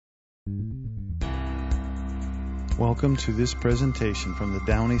Welcome to this presentation from the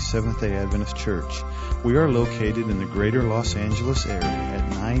Downey Seventh-day Adventist Church. We are located in the greater Los Angeles area at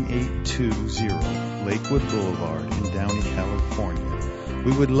 9820 Lakewood Boulevard in Downey, California.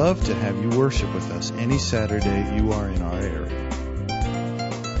 We would love to have you worship with us any Saturday you are in our area.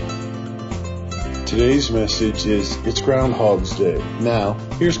 Today's message is It's Groundhog's Day. Now,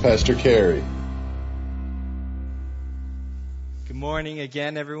 here's Pastor Carey. Good morning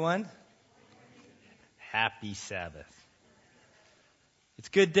again, everyone. Happy Sabbath. It's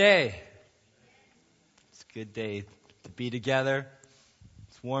a good day. It's a good day to be together.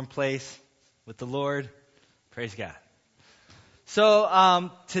 It's a warm place with the Lord. Praise God.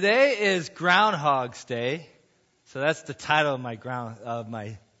 So today is Groundhog's Day. So that's the title of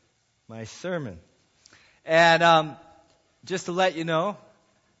my sermon. And just to let you know,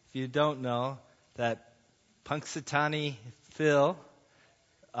 if you don't know, that Punxsutawney Phil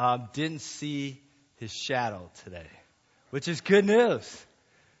didn't see his shadow today, which is good news.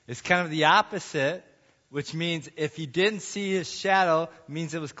 It's kind of the opposite, which means if you didn't see his shadow, it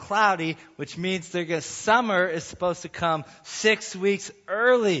means it was cloudy, which means summer is supposed to come 6 weeks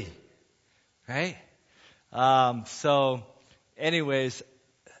early, right? So anyways,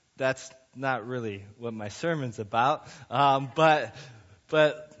 that's not really what my sermon's about, but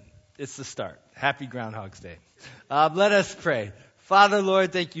it's the start. Happy Groundhog's Day. Let us pray. Father,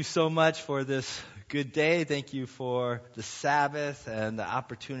 Lord, thank you so much for this good day. Thank you for the Sabbath and the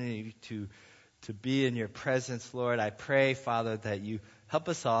opportunity to be in your presence, Lord. I pray, Father, that you help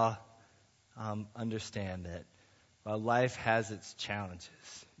us all understand that while life has its challenges,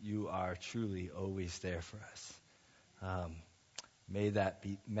 you are truly always there for us. May that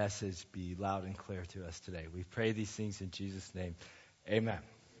message be loud and clear to us today. We pray these things in Jesus' name. Amen.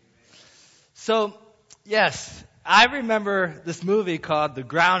 So, yes, I remember this movie called The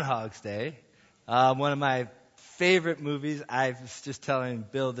Groundhog's Day. One of my favorite movies. I was just telling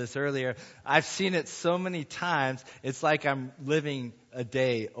Bill this earlier. I've seen it so many times, it's like I'm living a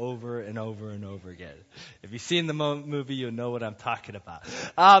day over and over and over again. If you've seen the movie, you'll know what I'm talking about.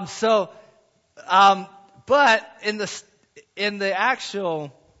 But in the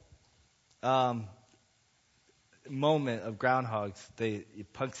actual moment of groundhogs,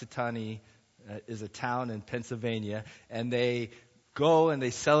 Punxsutawney is a town in Pennsylvania, and they go and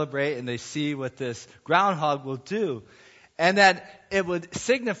they celebrate and they see what this groundhog will do. And that it would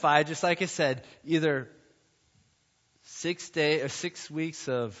signify, just like I said, either 6 weeks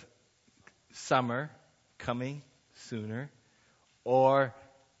of summer coming sooner, or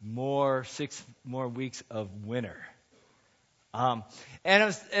 6 more weeks of winter. And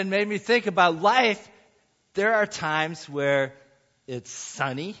it made me think about life. There are times where it's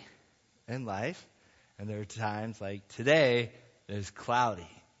sunny in life, and there are times like today it's cloudy.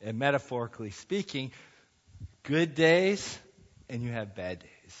 And metaphorically speaking, good days and you have bad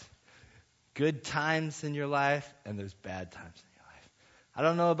days. Good times in your life and there's bad times in your life. I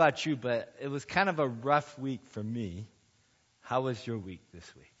don't know about you, but it was kind of a rough week for me. How was your week this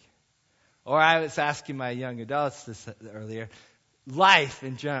week? Or I was asking my young adults this earlier, life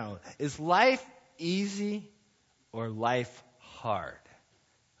in general. Is life easy or life hard?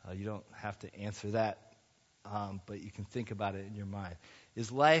 You don't have to answer that. But you can think about it in your mind.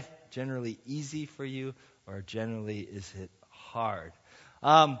 Is life generally easy for you, or generally is it hard?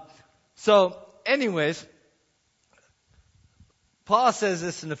 So, anyways, Paul says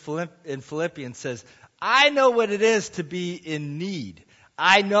this in Philippians, says, I know what it is to be in need.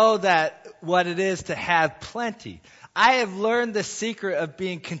 I know what it is to have plenty. I have learned the secret of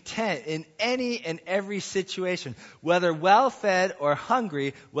being content in any and every situation, whether well-fed or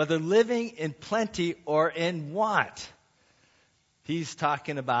hungry, whether living in plenty or in want. He's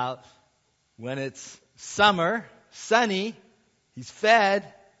talking about when it's summer, sunny, he's fed.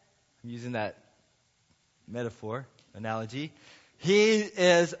 I'm using that metaphor, analogy.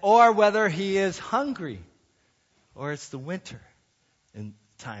 Or whether he is hungry, or it's the winter in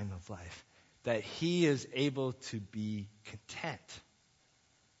time of life, that he is able to be content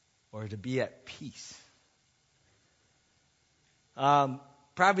or to be at peace.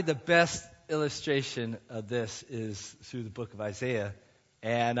 Probably the best illustration of this is through the book of Isaiah.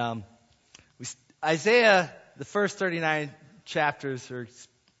 And Isaiah, the first 39 chapters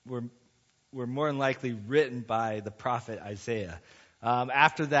were more than likely written by the prophet Isaiah.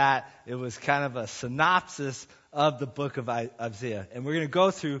 After that, it was kind of a synopsis of the book of Isaiah. And we're going to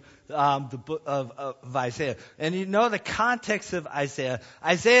go through the book of Isaiah. And you know the context of Isaiah.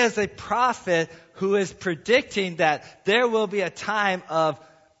 Isaiah is a prophet who is predicting that there will be a time of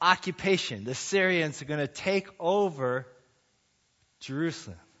occupation. The Syrians are going to take over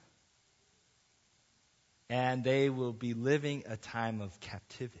Jerusalem. and they will be living a time of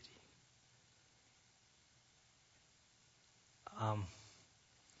captivity.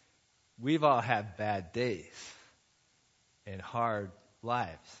 We've all had bad days and hard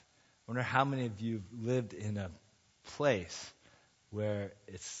lives. I wonder how many of you have lived in a place where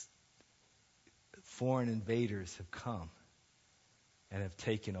it's foreign invaders have come and have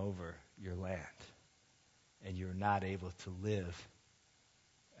taken over your land, and you're not able to live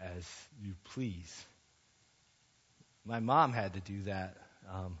as you please. My mom had to do that,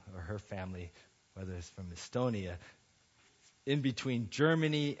 or her family, whether it's from Estonia, in between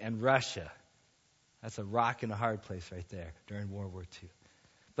Germany and Russia. That's a rock and a hard place right there during World War II.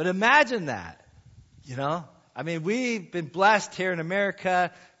 But imagine that, I mean, we've been blessed here in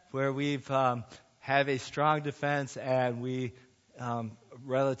America where we've have a strong defense and we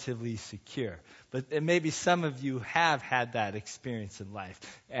relatively secure. But maybe some of you have had that experience in life.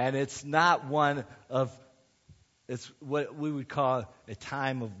 And it's not it's what we would call a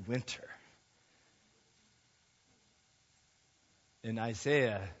time of winter. And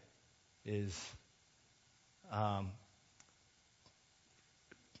Isaiah is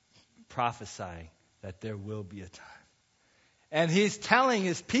prophesying that there will be a time. And he's telling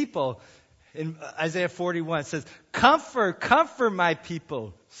his people in Isaiah 41, it says, comfort my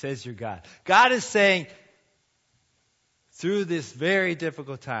people, says your God. God is saying, through this very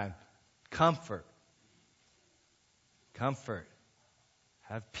difficult time, comfort,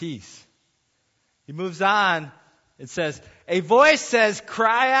 have peace. He moves on. It says, a voice says,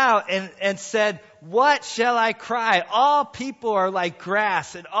 cry out, and said, what shall I cry? All people are like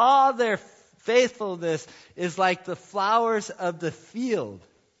grass, and all their faithfulness is like the flowers of the field.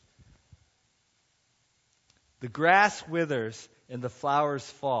 The grass withers and the flowers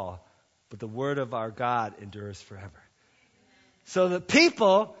fall, but the word of our God endures forever. So the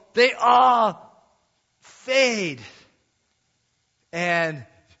people, they all fade and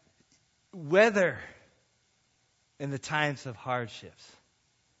wither in the times of hardships.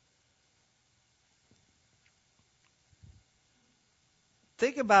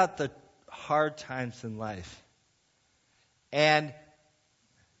 Think about the hard times in life. And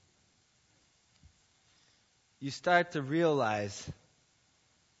you start to realize,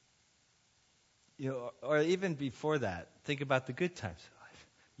 or even before that, think about the good times in life.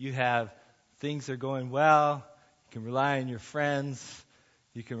 You have things are going well. You can rely on your friends.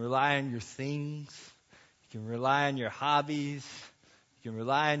 You can rely on your things. You can rely on your hobbies. You can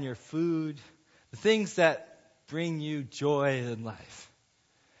rely on your food. The things that bring you joy in life.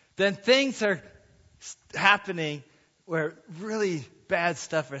 Then things are happening where really bad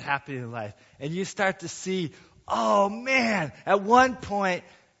stuff is happening in life. And you start to see, oh man, at one point,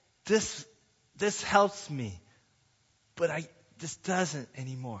 this helps me. But this doesn't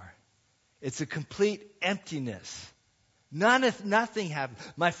anymore. It's a complete emptiness. Nothing happened.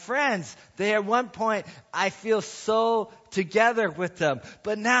 My friends, at one point, I feel so together with them.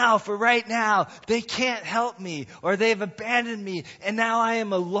 But now, for right now, they can't help me, or they've abandoned me, and now I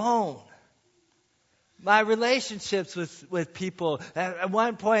am alone. My relationships with people at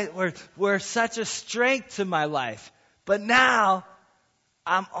one point were such a strength to my life. But now,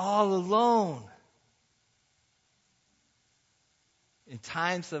 I'm all alone. In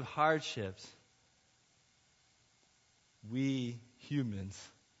times of hardships, we humans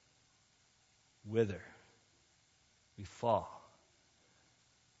wither. We fall.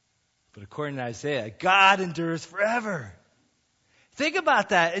 But according to Isaiah, God endures forever. Think about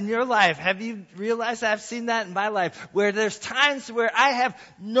that in your life. Have you realized I've seen that in my life, where there's times where I have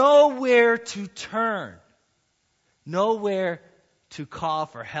nowhere to turn, nowhere to call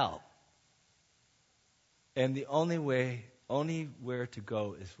for help. And the only where to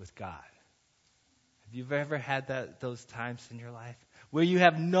go is with God. Have you ever had those times in your life where you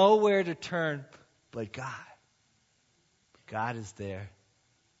have nowhere to turn but God? But God is there,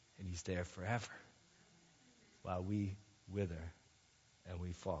 and He's there forever while we wither and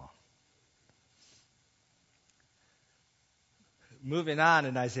we fall. Moving on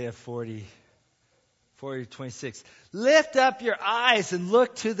in Isaiah 40:26. Lift up your eyes and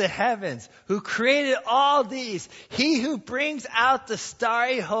look to the heavens, who created all these. He who brings out the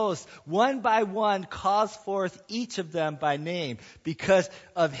starry host, one by one, calls forth each of them by name, because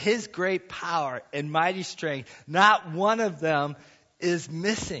of His great power and mighty strength. Not one of them is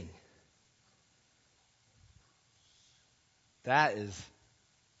missing. That is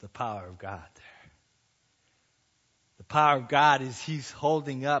the power of God there. The power of God is He's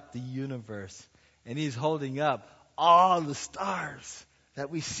holding up the universe. And He's holding up all the stars that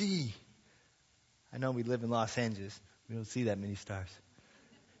we see. I know we live in Los Angeles. We don't see that many stars.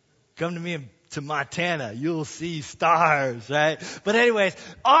 Come to me in to Montana, you'll see stars, right? But anyways,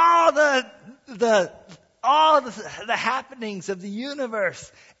 all the happenings of the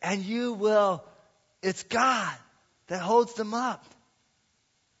universe, and it's God that holds them up.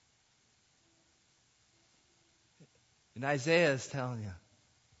 And Isaiah is telling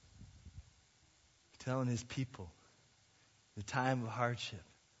his people, the time of hardship,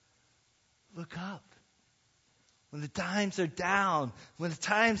 look up. When the times are down, when the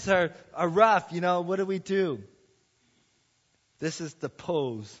times are rough, what do? This is the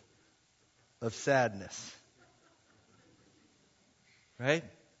pose of sadness. Right?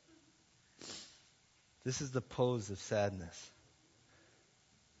 This is the pose of sadness.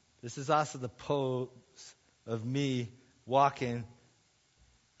 This is also the pose of me walking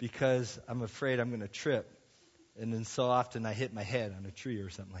because I'm afraid I'm going to trip. And then so often I hit my head on a tree or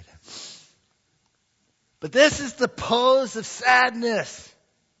something like that. But this is the pose of sadness.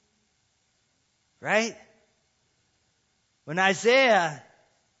 Right? When the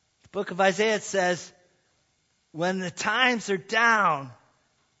book of Isaiah says, when the times are down,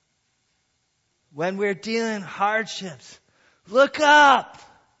 when we're dealing hardships, look up.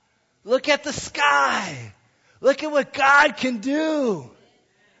 Look at the sky. Look at what God can do.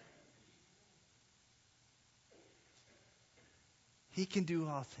 He can do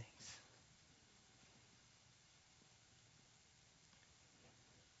all things.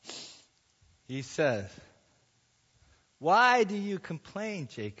 He says, why do you complain,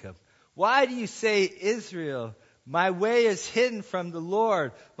 Jacob? Why do you say, Israel, my way is hidden from the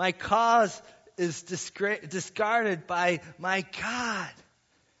Lord. My cause is discarded by my God.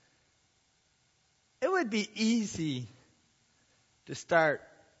 It would be easy to start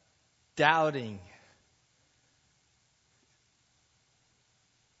doubting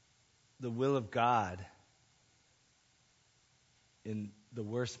the will of God in the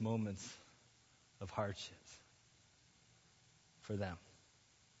worst moments of hardships for them.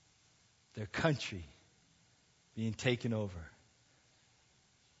 Their country being taken over.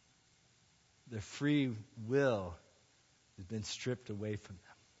 Their free will has been stripped away from them.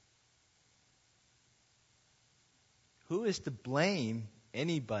 Who is to blame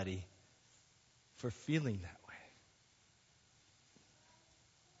anybody for feeling that way?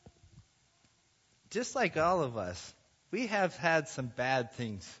 Just like all of us, we have had some bad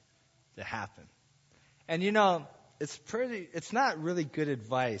things to happen. And it's not really good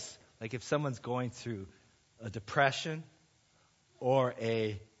advice, like if someone's going through a depression or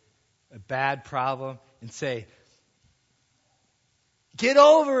a bad problem, and say, get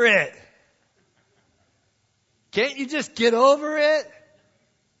over it. Can't you just get over it?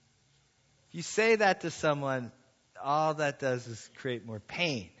 If you say that to someone, all that does is create more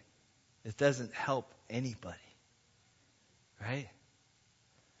pain. It doesn't help anybody. Right?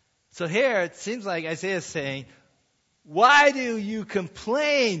 So here it seems like Isaiah is saying, why do you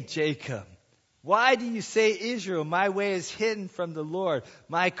complain, Jacob? Why do you say, Israel, my way is hidden from the Lord.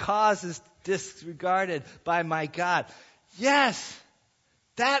 My cause is disregarded by my God. Yes,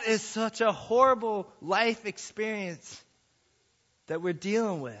 that is such a horrible life experience that we're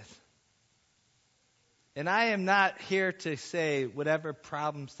dealing with. And I am not here to say whatever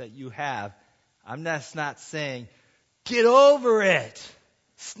problems that you have. I'm just not saying, get over it.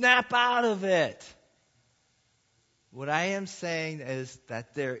 Snap out of it. What I am saying is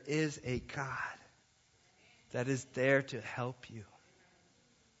that there is a God that is there to help you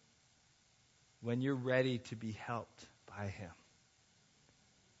when you're ready to be helped by Him.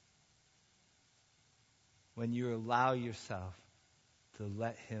 When you allow yourself to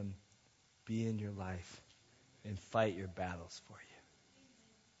let Him be in your life and fight your battles for you.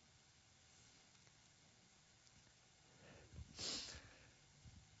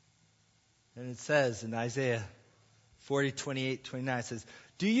 And it says in Isaiah 40:28-29, it says,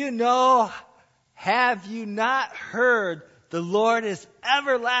 do you know, have you not heard, the Lord is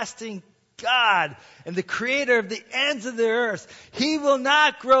everlasting God and the creator of the ends of the earth. He will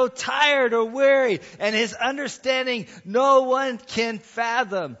not grow tired or weary, and His understanding no one can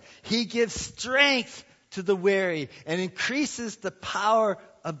fathom. He gives strength to the weary and increases the power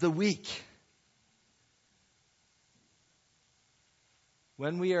of the weak.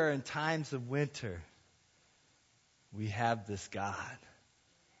 When we are in times of winter, we have this God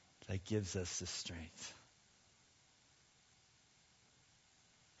that gives us the strength.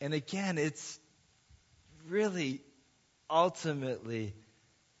 And again, it's really ultimately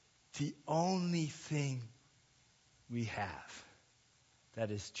the only thing we have that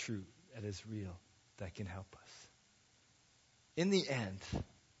is true, that is real, that can help us. In the end,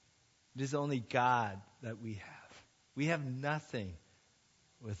 it is only God that we have. We have nothing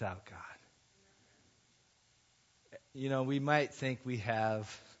without God. we might think we have,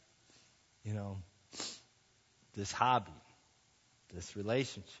 this hobby, this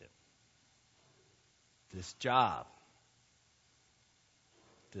relationship, this job,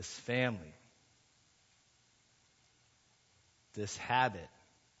 this family, this habit.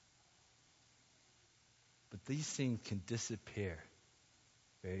 But these things can disappear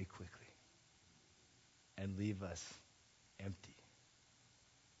very quickly and leave us empty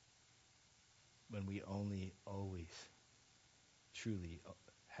when we only always truly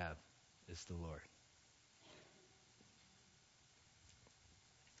have is the Lord.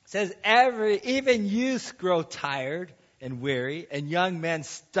 It says, even youths grow tired and weary, and young men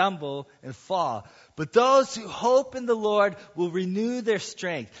stumble and fall. But those who hope in the Lord will renew their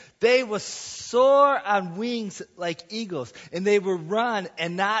strength. They will soar on wings like eagles, and they will run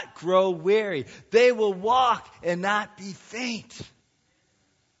and not grow weary. They will walk and not be faint.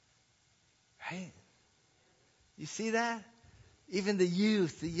 Right? You see that? Even the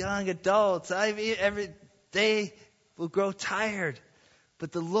youth, the young adults, they will grow tired.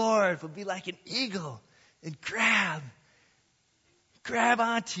 But the Lord will be like an eagle and grab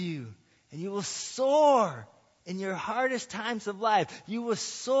onto you. And you will soar in your hardest times of life. You will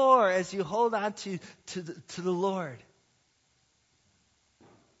soar as you hold on to the Lord.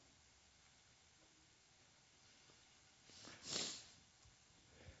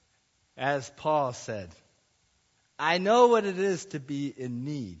 As Paul said, I know what it is to be in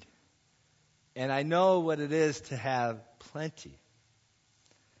need, and I know what it is to have plenty.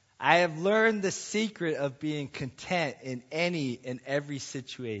 I have learned the secret of being content in any and every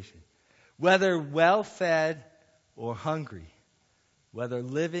situation, whether well-fed or hungry, whether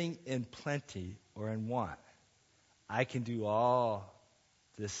living in plenty or in want. I can do all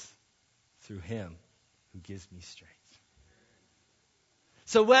this through Him who gives me strength.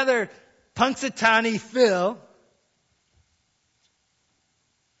 So whether Punxsutawney Phil,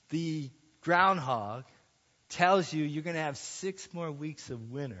 the groundhog, tells you you're going to have 6 more weeks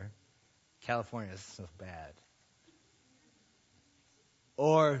of winter. California is so bad.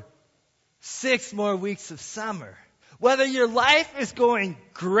 Or 6 more weeks of summer. Whether your life is going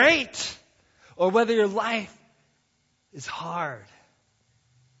great or whether your life is hard.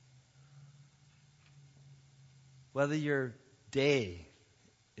 Whether your day,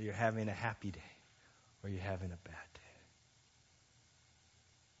 you're having a happy day or you're having a bad day.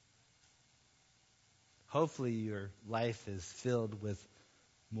 Hopefully your life is filled with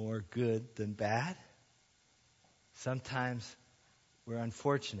more good than bad. Sometimes we're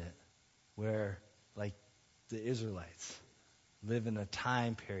unfortunate where, like the Israelites, live in a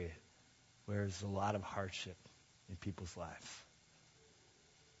time period where there's a lot of hardship in people's lives.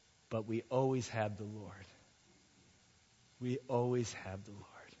 But we always have the Lord. We always have the Lord.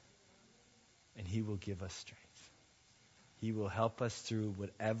 And He will give us strength. He will help us through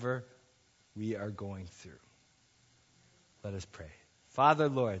whatever we are going through. Let us pray. Father,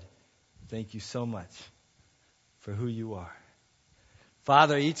 Lord, thank you so much for who you are.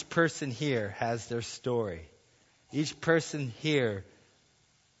 Father, each person here has their story. Each person here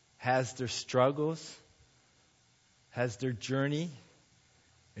has their struggles, has their journey,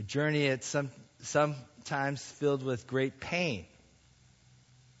 a journey that's sometimes filled with great pain,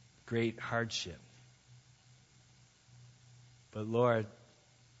 great hardship. But Lord,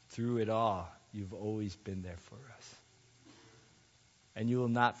 through it all, you've always been there for us. And you will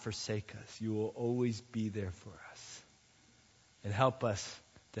not forsake us. You will always be there for us. And help us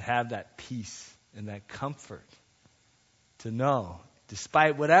to have that peace and that comfort to know,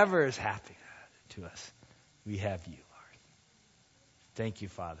 despite whatever is happening to us, we have you, Lord. Thank you,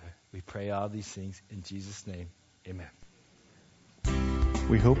 Father. We pray all these things in Jesus' name. Amen.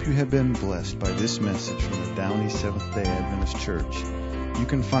 We hope you have been blessed by this message from the Downey Seventh-day Adventist Church. You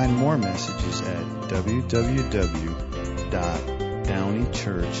can find more messages at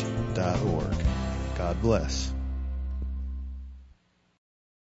www.downeychurch.org. God bless.